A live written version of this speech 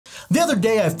The other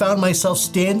day I found myself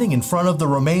standing in front of the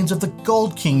remains of the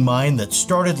Gold King mine that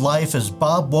started life as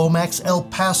Bob Womack's El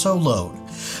Paso lode.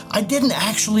 I didn't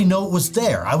actually know it was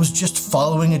there. I was just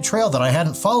following a trail that I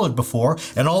hadn't followed before,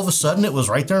 and all of a sudden it was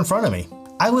right there in front of me.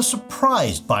 I was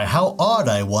surprised by how odd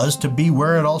I was to be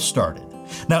where it all started.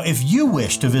 Now, if you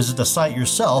wish to visit the site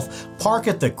yourself, park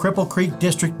at the Cripple Creek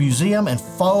District Museum and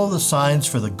follow the signs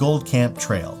for the Gold Camp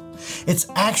Trail. It's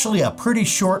actually a pretty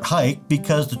short hike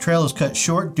because the trail is cut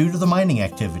short due to the mining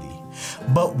activity.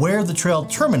 But where the trail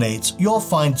terminates, you'll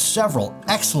find several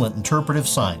excellent interpretive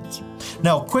signs.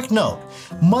 Now, quick note,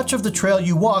 much of the trail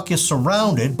you walk is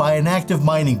surrounded by an active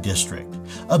mining district.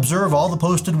 Observe all the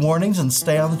posted warnings and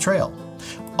stay on the trail.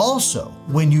 Also,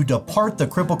 when you depart the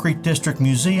Cripple Creek District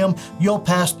Museum, you'll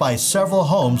pass by several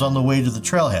homes on the way to the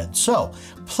trailhead, so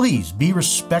please be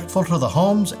respectful to the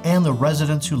homes and the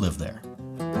residents who live there.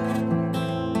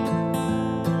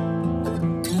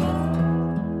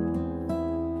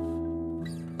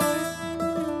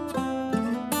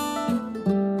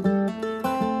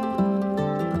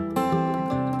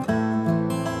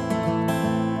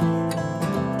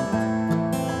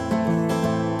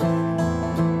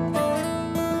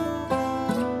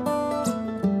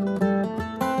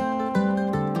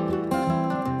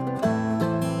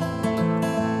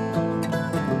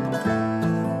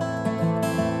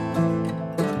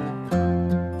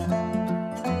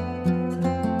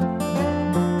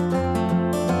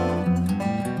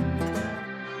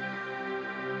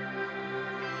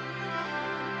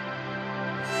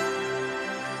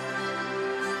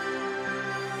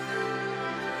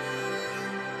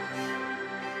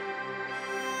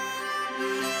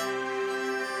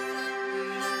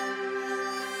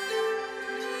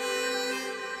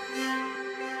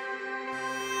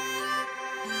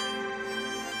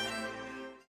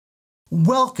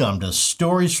 Welcome to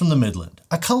Stories from the Midland,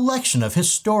 a collection of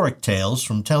historic tales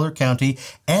from Teller County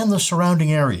and the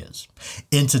surrounding areas.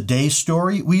 In today's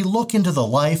story, we look into the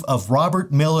life of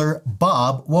Robert Miller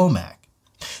Bob Womack.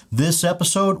 This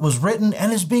episode was written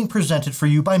and is being presented for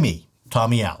you by me,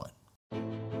 Tommy Allen.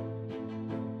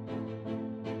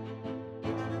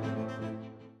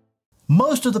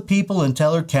 Most of the people in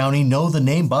Teller County know the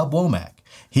name Bob Womack.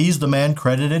 He's the man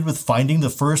credited with finding the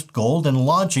first gold and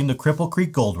launching the Cripple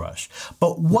Creek Gold Rush.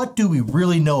 But what do we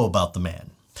really know about the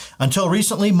man? Until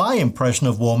recently, my impression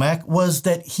of Womack was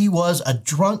that he was a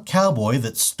drunk cowboy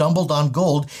that stumbled on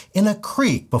gold in a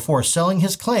creek before selling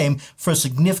his claim for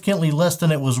significantly less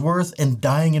than it was worth and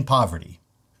dying in poverty.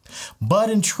 But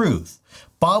in truth,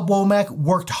 Bob Womack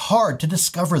worked hard to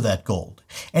discover that gold,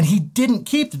 and he didn't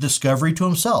keep the discovery to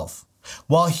himself.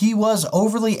 While he was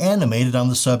overly animated on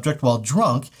the subject while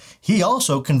drunk, he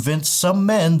also convinced some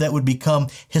men that would become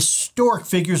historic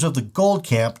figures of the gold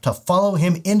camp to follow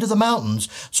him into the mountains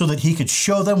so that he could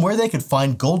show them where they could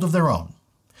find gold of their own.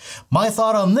 My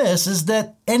thought on this is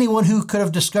that anyone who could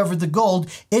have discovered the gold,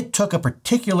 it took a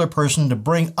particular person to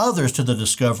bring others to the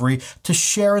discovery to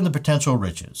share in the potential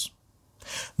riches.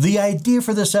 The idea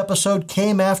for this episode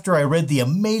came after I read the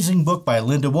amazing book by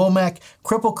Linda Womack,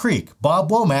 Cripple Creek, Bob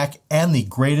Womack, and the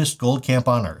Greatest Gold Camp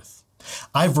on Earth.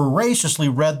 I voraciously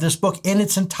read this book in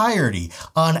its entirety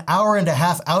on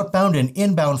hour-and-a-half outbound and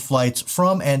inbound flights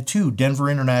from and to Denver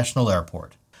International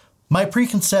Airport. My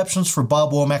preconceptions for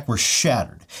Bob Womack were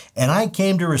shattered, and I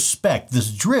came to respect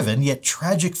this driven yet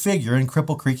tragic figure in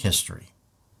Cripple Creek history.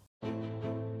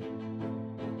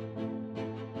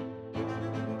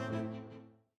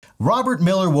 Robert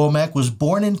Miller Womack was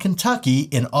born in Kentucky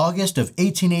in August of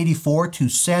 1884 to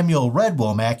Samuel Red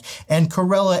Womack and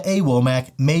Corella A.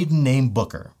 Womack, maiden name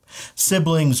Booker.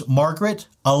 Siblings Margaret,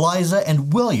 Eliza,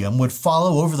 and William would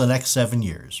follow over the next 7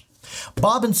 years.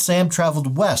 Bob and Sam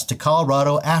traveled west to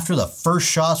Colorado after the first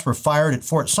shots were fired at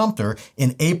Fort Sumter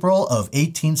in April of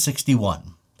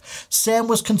 1861. Sam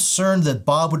was concerned that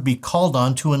Bob would be called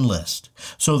on to enlist,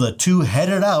 so the two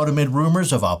headed out amid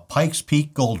rumors of a Pikes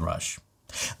Peak gold rush.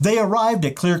 They arrived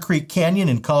at Clear Creek Canyon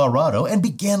in Colorado and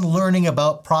began learning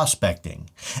about prospecting.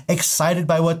 Excited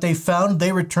by what they found,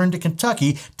 they returned to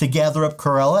Kentucky to gather up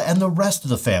Corella and the rest of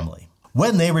the family.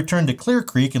 When they returned to Clear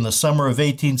Creek in the summer of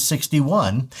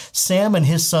 1861, Sam and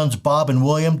his sons Bob and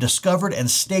William discovered and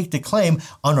staked a claim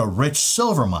on a rich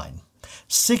silver mine.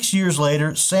 6 years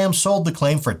later, Sam sold the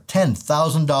claim for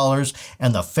 $10,000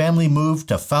 and the family moved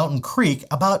to Fountain Creek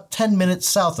about 10 minutes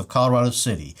south of Colorado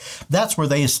City. That's where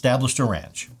they established a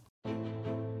ranch.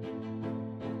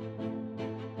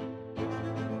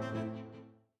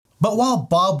 But while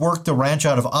Bob worked the ranch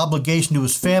out of obligation to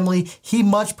his family, he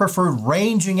much preferred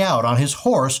ranging out on his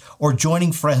horse or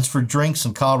joining friends for drinks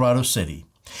in Colorado City.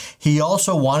 He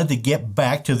also wanted to get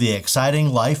back to the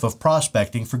exciting life of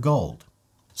prospecting for gold.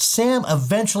 Sam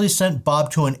eventually sent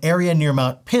Bob to an area near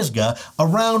Mount Pisgah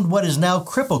around what is now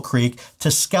Cripple Creek to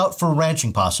scout for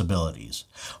ranching possibilities.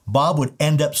 Bob would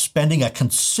end up spending a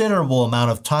considerable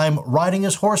amount of time riding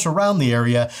his horse around the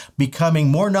area, becoming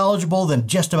more knowledgeable than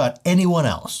just about anyone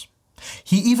else.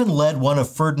 He even led one of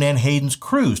Ferdinand Hayden's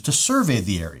crews to survey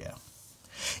the area.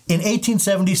 In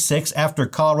 1876, after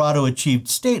Colorado achieved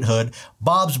statehood,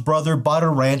 Bob's brother bought a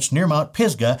ranch near Mount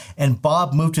Pisgah, and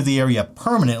Bob moved to the area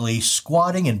permanently,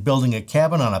 squatting and building a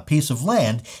cabin on a piece of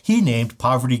land he named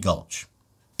Poverty Gulch.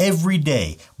 Every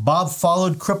day, Bob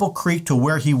followed Cripple Creek to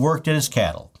where he worked at his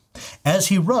cattle. As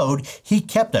he rode, he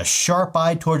kept a sharp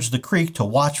eye towards the creek to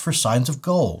watch for signs of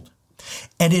gold.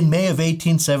 And in May of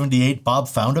 1878, Bob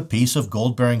found a piece of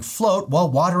gold-bearing float while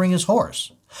watering his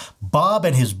horse. Bob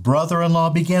and his brother-in-law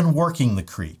began working the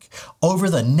creek. Over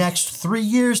the next 3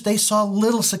 years, they saw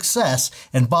little success,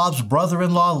 and Bob's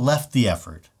brother-in-law left the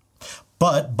effort.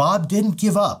 But Bob didn't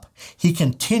give up. He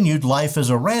continued life as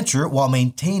a rancher while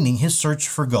maintaining his search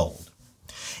for gold.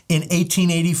 In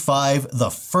 1885, the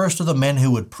first of the men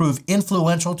who would prove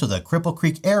influential to the Cripple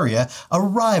Creek area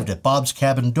arrived at Bob's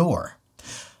cabin door.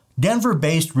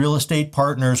 Denver-based real estate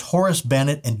partners Horace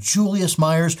Bennett and Julius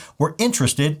Myers were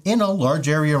interested in a large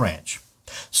area ranch.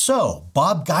 So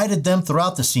Bob guided them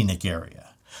throughout the scenic area.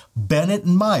 Bennett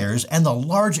and Myers and the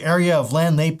large area of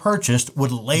land they purchased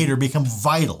would later become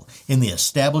vital in the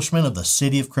establishment of the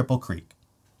city of Cripple Creek.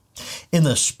 In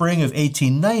the spring of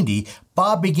 1890,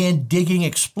 Bob began digging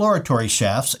exploratory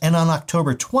shafts, and on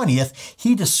October 20th,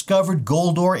 he discovered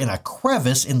gold ore in a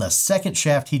crevice in the second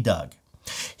shaft he dug.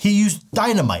 He used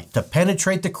dynamite to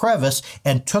penetrate the crevice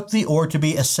and took the ore to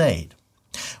be assayed.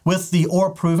 With the ore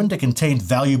proven to contain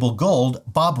valuable gold,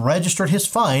 Bob registered his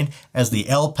find as the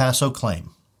El Paso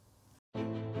claim.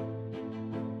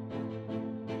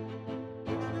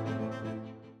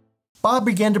 Bob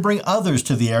began to bring others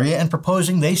to the area and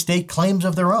proposing they stake claims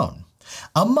of their own.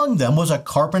 Among them was a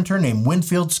carpenter named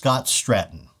Winfield Scott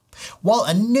Stratton. While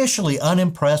initially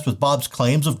unimpressed with Bob's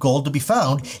claims of gold to be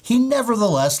found, he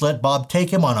nevertheless let Bob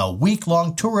take him on a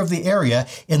week-long tour of the area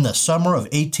in the summer of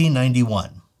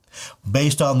 1891.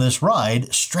 Based on this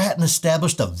ride, Stratton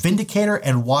established the Vindicator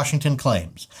and Washington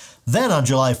claims. Then on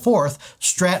July 4th,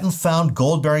 Stratton found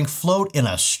gold-bearing float in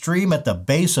a stream at the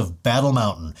base of Battle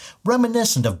Mountain,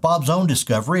 reminiscent of Bob's own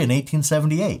discovery in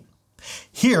 1878.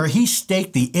 Here, he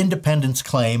staked the Independence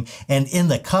claim, and in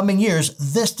the coming years,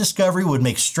 this discovery would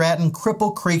make Stratton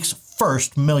Cripple Creek's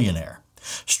first millionaire.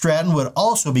 Stratton would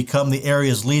also become the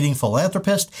area's leading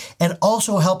philanthropist and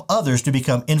also help others to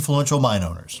become influential mine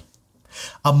owners.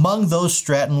 Among those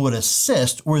Stratton would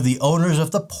assist were the owners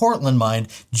of the Portland mine,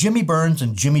 Jimmy Burns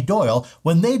and Jimmy Doyle,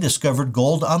 when they discovered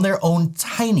gold on their own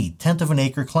tiny tenth of an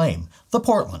acre claim, the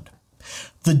Portland.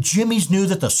 The Jimmys knew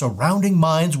that the surrounding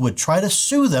mines would try to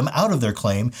sue them out of their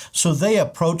claim, so they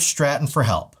approached Stratton for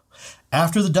help.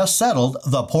 After the dust settled,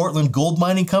 the Portland Gold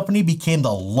Mining Company became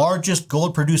the largest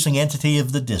gold-producing entity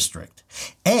of the district,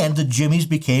 and the Jimmys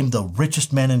became the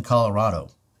richest men in Colorado.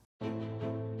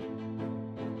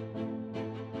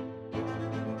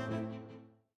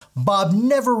 Bob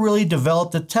never really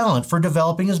developed a talent for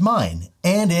developing his mine,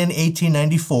 and in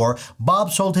 1894,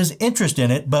 Bob sold his interest in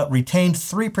it but retained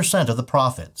 3% of the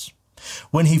profits.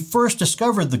 When he first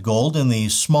discovered the gold in the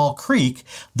small creek,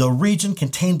 the region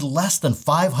contained less than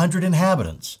 500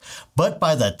 inhabitants. But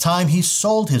by the time he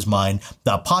sold his mine,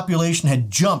 the population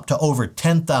had jumped to over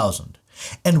 10,000.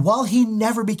 And while he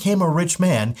never became a rich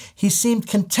man, he seemed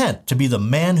content to be the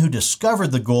man who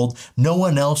discovered the gold no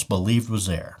one else believed was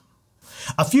there.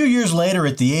 A few years later,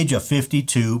 at the age of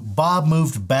 52, Bob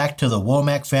moved back to the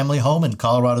Womack family home in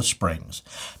Colorado Springs.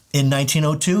 In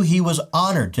 1902, he was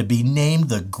honored to be named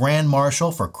the Grand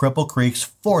Marshal for Cripple Creek's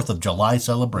 4th of July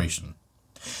celebration.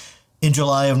 In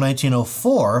July of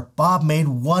 1904, Bob made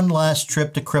one last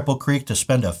trip to Cripple Creek to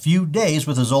spend a few days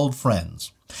with his old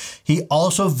friends. He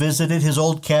also visited his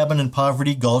old cabin in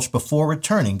Poverty Gulch before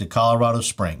returning to Colorado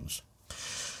Springs.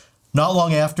 Not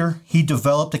long after, he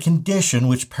developed a condition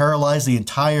which paralyzed the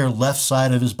entire left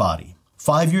side of his body.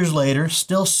 5 years later,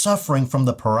 still suffering from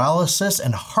the paralysis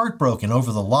and heartbroken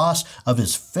over the loss of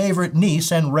his favorite niece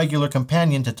and regular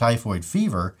companion to typhoid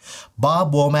fever,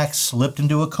 Bob Womack slipped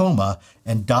into a coma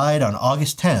and died on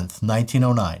August 10,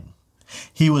 1909.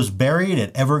 He was buried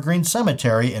at Evergreen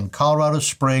Cemetery in Colorado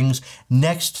Springs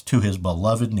next to his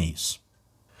beloved niece.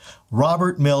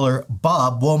 Robert Miller,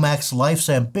 Bob Womack's life's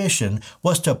ambition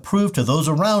was to prove to those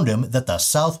around him that the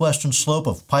southwestern slope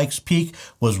of Pikes Peak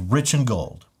was rich in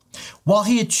gold. While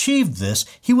he achieved this,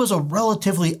 he was a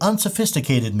relatively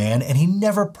unsophisticated man and he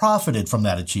never profited from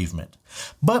that achievement.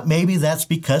 But maybe that's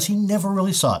because he never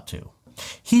really sought to.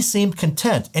 He seemed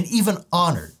content and even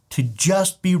honored to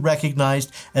just be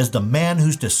recognized as the man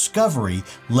whose discovery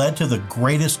led to the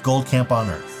greatest gold camp on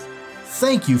Earth.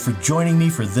 Thank you for joining me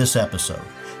for this episode.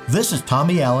 This is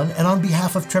Tommy Allen, and on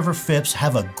behalf of Trevor Phipps,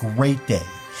 have a great day.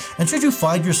 And should you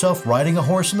find yourself riding a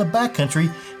horse in the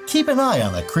backcountry, keep an eye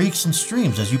on the creeks and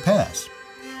streams as you pass.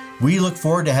 We look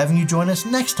forward to having you join us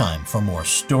next time for more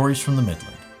stories from the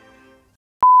Midland.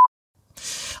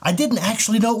 I didn't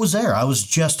actually know it was there. I was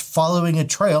just following a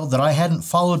trail that I hadn't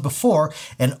followed before,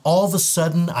 and all of a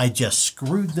sudden I just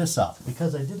screwed this up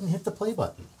because I didn't hit the play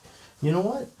button. You know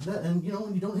what? When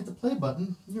you don't hit the play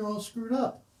button, you're all screwed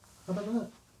up. How about that?